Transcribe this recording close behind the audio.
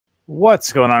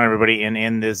What's going on, everybody? And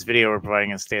in this video, we're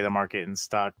providing a state of the market and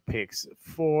stock picks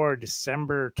for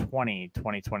December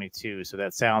 2022. So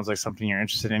that sounds like something you're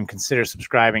interested in. Consider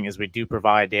subscribing, as we do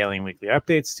provide daily and weekly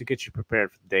updates to get you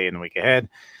prepared for the day and the week ahead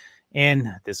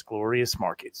in this glorious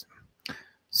market.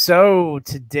 So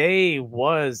today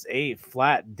was a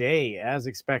flat day as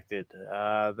expected.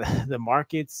 The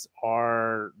markets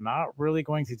are not really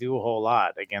going to do a whole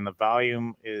lot. Again, the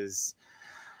volume is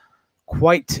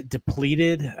quite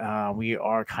depleted. We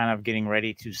are kind of getting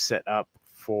ready to set up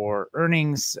for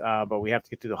earnings, but we have to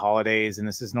get through the holidays, and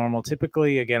this is normal.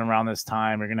 Typically, again, around this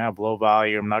time, you're going to have low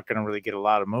volume. Not going to really get a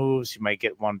lot of moves. You might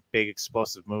get one big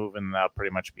explosive move, and that'll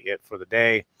pretty much be it for the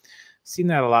day. Seen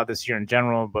that a lot this year in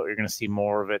general, but you're going to see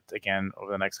more of it again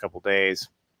over the next couple of days,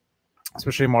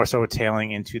 especially more so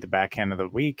tailing into the back end of the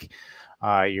week.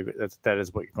 That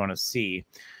is what you're going to see.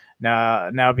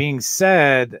 Now being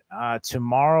said,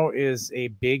 tomorrow is a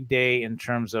big day in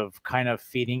terms of kind of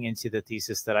feeding into the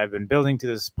thesis that I've been building to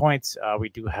this point. We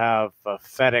do have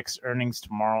FedEx earnings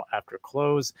tomorrow after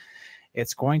close.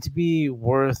 It's going to be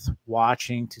worth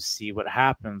watching to see what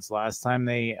happens. Last time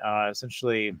they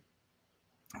essentially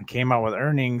came out with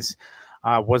earnings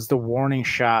was the warning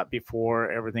shot before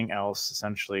everything else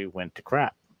essentially went to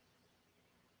crap.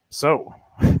 So,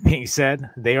 being said,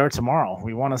 they are tomorrow.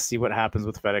 We want to see what happens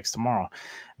with FedEx tomorrow.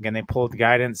 Again, they pulled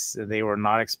guidance. They were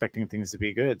not expecting things to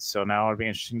be good. So now it'll be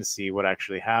interesting to see what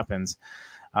actually happens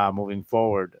moving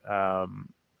forward.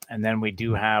 And then we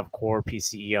do have core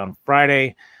PCE on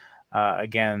Friday.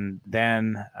 Again,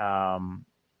 then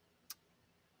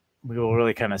we will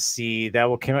really kind of see. That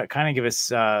will kind of give us,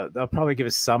 they'll probably give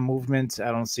us some movement.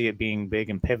 I don't see it being big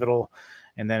and pivotal.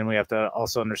 And then we have to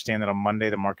also understand that on Monday,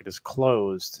 the market is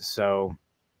closed. So,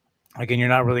 again, you're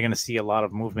not really going to see a lot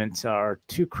of movement or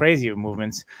too crazy of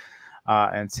movements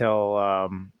until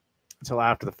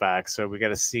after the fact. So we got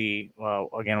to see,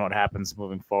 again, what happens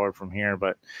moving forward from here.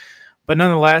 But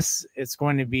nonetheless, it's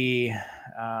going to be,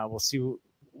 we'll see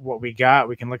what we got.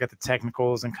 We can look at the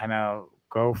technicals and kind of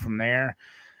go from there.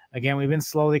 Again, we've been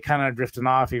slowly kind of drifting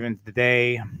off even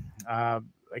today.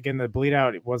 Again, the bleed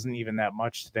out, it wasn't even that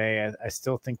much today. I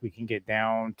still think we can get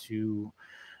down to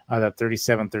that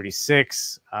 37,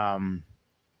 36.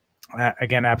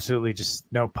 Again, absolutely just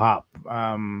no pop,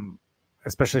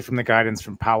 especially from the guidance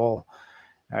from Powell.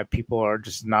 People are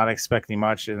just not expecting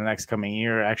much in the next coming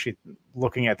year, actually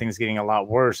looking at things getting a lot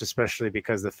worse, especially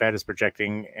because the Fed is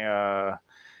projecting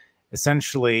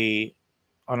essentially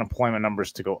unemployment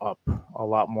numbers to go up a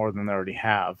lot more than they already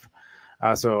have.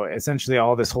 So essentially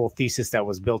all this whole thesis that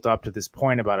was built up to this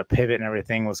point about a pivot and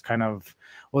everything was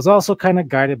also kind of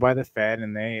guided by the Fed,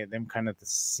 and them kind of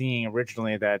seeing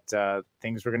originally that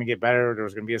things were going to get better. There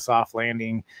was going to be a soft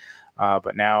landing.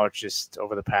 But now it's just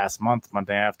over the past month and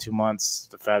a half, 2 months,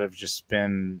 the Fed have just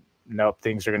been, nope,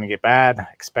 things are going to get bad,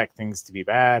 expect things to be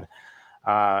bad.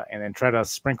 And then try to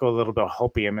sprinkle a little bit of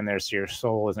hopium in there so your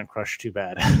soul isn't crushed too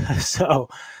bad. So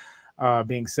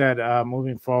being said,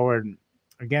 moving forward,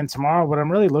 again, tomorrow, what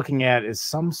I'm really looking at is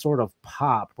some sort of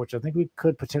pop, which I think we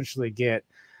could potentially get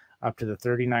up to the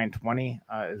 39.20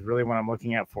 is really what I'm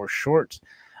looking at for short.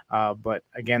 But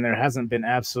again, there hasn't been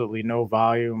absolutely no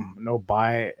volume, no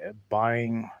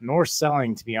buying, nor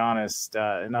selling, to be honest,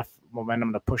 enough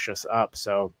momentum to push us up.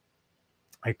 So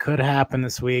it could happen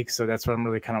this week. So that's what I'm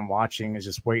really kind of watching, is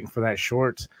just waiting for that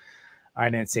short. I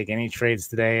didn't take any trades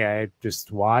today. I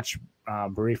just watched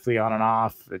briefly on and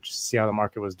off, just see how the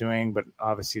market was doing, but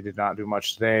obviously did not do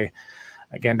much today.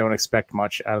 Again, don't expect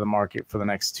much out of the market for the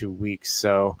next 2 weeks.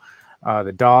 So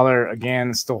the dollar,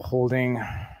 again, still holding.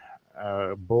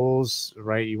 Bulls,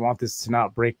 right? You want this to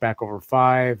not break back over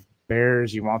 5.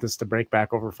 Bears, you want this to break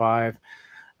back over 5.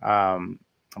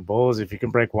 Bulls, if you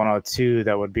can break 102,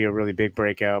 that would be a really big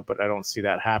breakout, but I don't see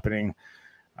that happening.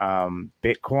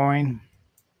 Bitcoin,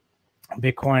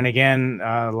 again,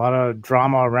 a lot of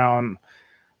drama around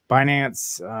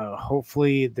Binance.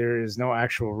 Hopefully there is no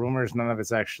actual rumors. None of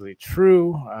it's actually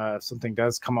true. If something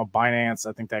does come up Binance,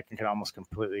 I think that can almost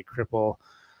completely cripple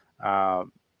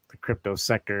the crypto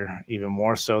sector even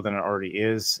more so than it already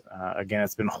is. Again,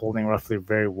 it's been holding roughly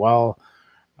very well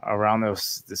around the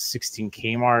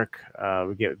 16K mark.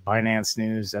 We get Binance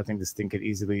news. I think this thing could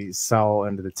easily sell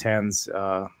into the 10s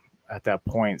at that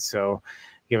point. So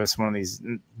give us one of these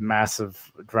massive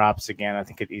drops again, I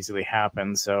think it easily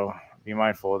happen. So be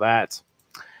mindful of that.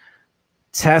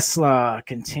 Tesla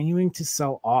continuing to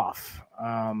sell off.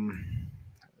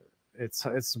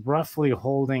 It's roughly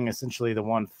holding essentially the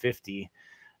 150.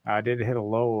 Did hit a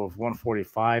low of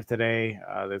 145 today.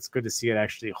 That's good to see it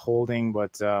actually holding,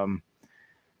 but the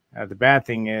bad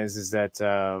thing is that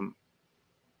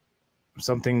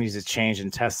something needs to change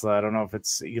in Tesla. I don't know if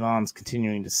it's Elon's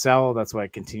continuing to sell. That's why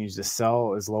it continues to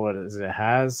sell as low as it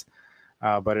has.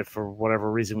 But if for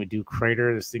whatever reason we do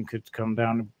crater, this thing could come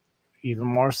down even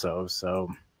more so. So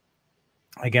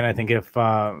again, I think if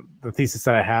the thesis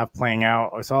that I have playing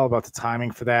out, it's all about the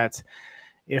timing for that.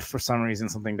 If for some reason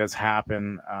something does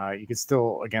happen, you could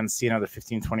still, again, see another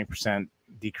 15-20%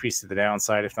 decrease to the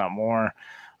downside, if not more,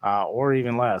 or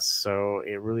even less. So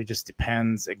it really just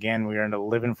depends. Again, we are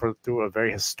living through a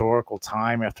very historical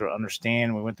time. You have to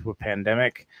understand we went through a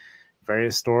pandemic, very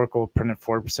historical, printed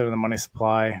 4% of the money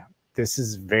supply. This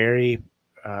is very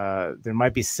there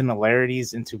might be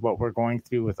similarities into what we're going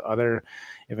through with other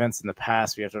events in the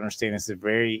past. We have to understand this is a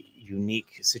very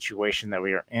unique situation that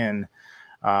we are in,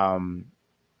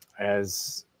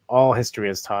 as all history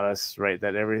has taught us, right?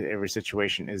 That every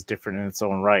situation is different in its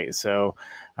own right. So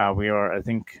we are, I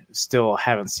think, still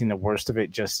haven't seen the worst of it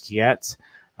just yet.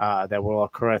 That will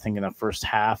occur, I think, in the first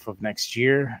half of next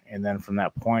year, and then from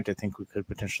that point, I think we could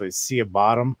potentially see a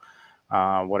bottom.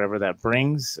 Whatever that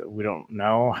brings, we don't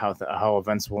know how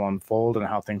events will unfold and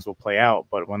how things will play out.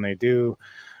 But when they do,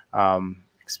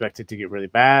 expect it to get really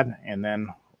bad, and then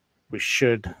we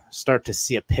should start to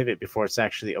see a pivot before it's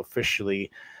actually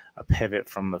officially a pivot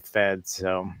from the Fed.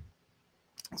 So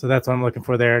that's what I'm looking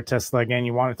for there. Tesla, again,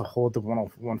 you want it to hold the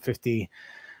 150.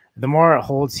 The more it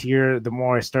holds here, the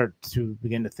more I start to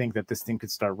begin to think that this thing could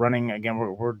start running. Again,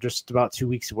 we're just about 2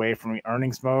 weeks away from the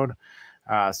earnings mode.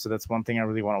 So that's one thing I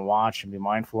really want to watch and be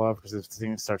mindful of, because if the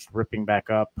thing starts ripping back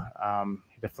up,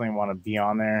 you definitely want to be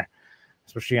on there,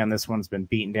 especially on this one's been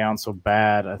beaten down so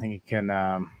bad. I think it can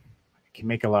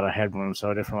make a lot of headroom. So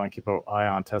I definitely want to keep an eye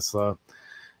on Tesla.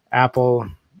 Apple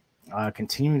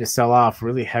continuing to sell off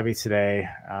really heavy today.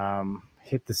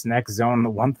 Hit this next zone, the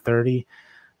 130,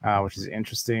 which is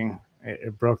interesting.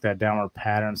 It broke that downward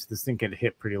pattern. So this thing could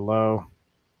hit pretty low,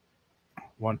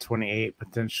 128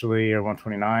 potentially, or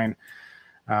 129.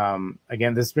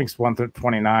 Again, this brings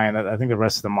 129. I think the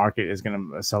rest of the market is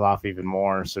going to sell off even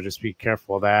more. So just be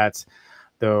careful of that.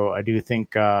 Though I do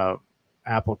think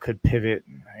Apple could pivot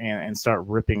and start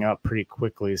ripping up pretty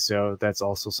quickly. So that's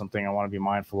also something I want to be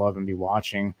mindful of and be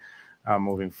watching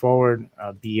moving forward.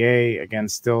 BA, again,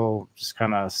 still just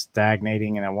kind of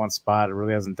stagnating in that one spot. It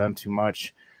really hasn't done too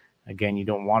much. Again, you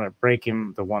don't want to break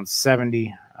him, the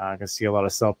 170. I can see a lot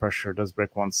of sell pressure. It does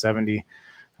break 170.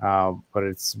 But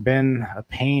it's been a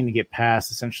pain to get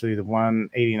past essentially the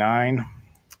 189.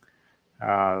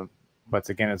 But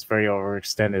again, it's very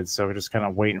overextended. So we're just kind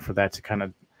of waiting for that to kind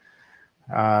of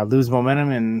lose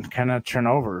momentum and kind of turn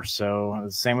over. So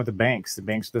the same with the banks. The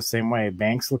banks are the same way.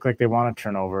 Banks look like they want to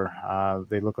turn over.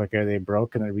 They look like they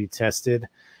broke and they're retested.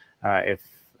 If,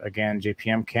 again,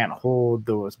 JPM can't hold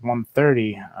those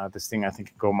 130, this thing I think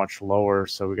can go much lower.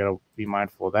 So we got to be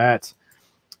mindful of that.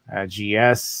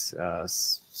 GS,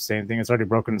 same thing. It's already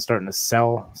broken and starting to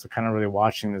sell. So kind of really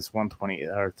watching this 120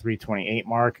 or 328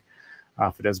 mark.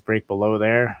 If it does break below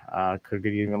there, could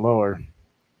get even lower.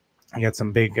 You got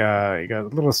some big, you got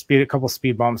a couple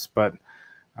speed bumps, but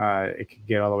it could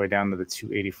get all the way down to the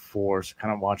 284. So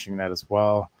kind of watching that as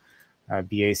well.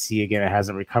 BAC, again, it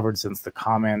hasn't recovered since the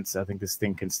comments. I think this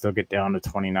thing can still get down to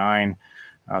 29.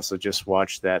 So just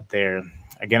watch that there.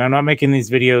 Again, I'm not making these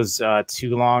videos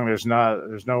too long. There's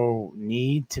no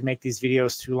need to make these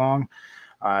videos too long.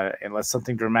 Unless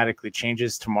something dramatically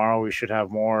changes tomorrow, we should have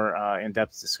more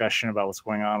in-depth discussion about what's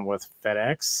going on with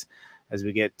FedEx as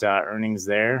we get earnings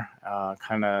there.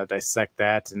 Kind of dissect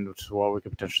that, and what we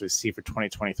could potentially see for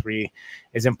 2023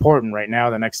 is important right now.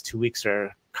 The next 2 weeks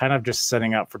are kind of just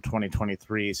setting up for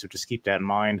 2023. So just keep that in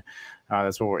mind.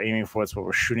 That's what we're aiming for. That's what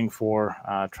we're shooting for.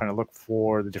 Trying to look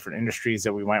for the different industries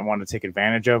that we might want to take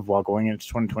advantage of while going into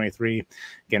 2023.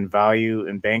 Again, value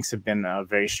and banks have been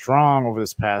very strong over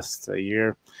this past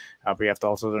year. But you have to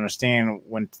also understand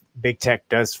when big tech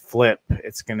does flip,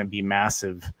 it's going to be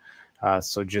massive.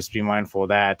 So just be mindful of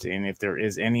that. And if there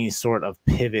is any sort of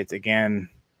pivot, again,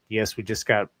 yes, we just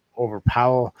got over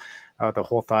Powell. The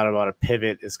whole thought about a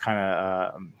pivot is kind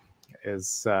of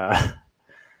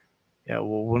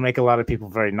will make a lot of people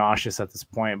very nauseous at this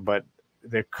point, but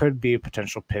there could be a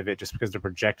potential pivot. Just because they're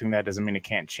projecting that doesn't mean it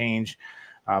can't change.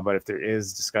 But if there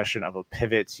is discussion of a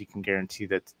pivot, you can guarantee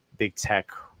that big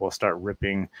tech will start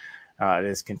ripping. It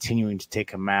is continuing to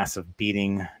take a massive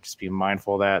beating. Just be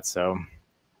mindful of that. So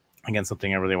again,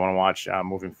 something I really want to watch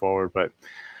moving forward.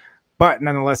 But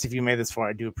nonetheless, if you made this far,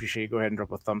 I do appreciate you. Go ahead and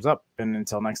drop a thumbs up. And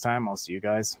until next time, I'll see you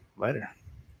guys later.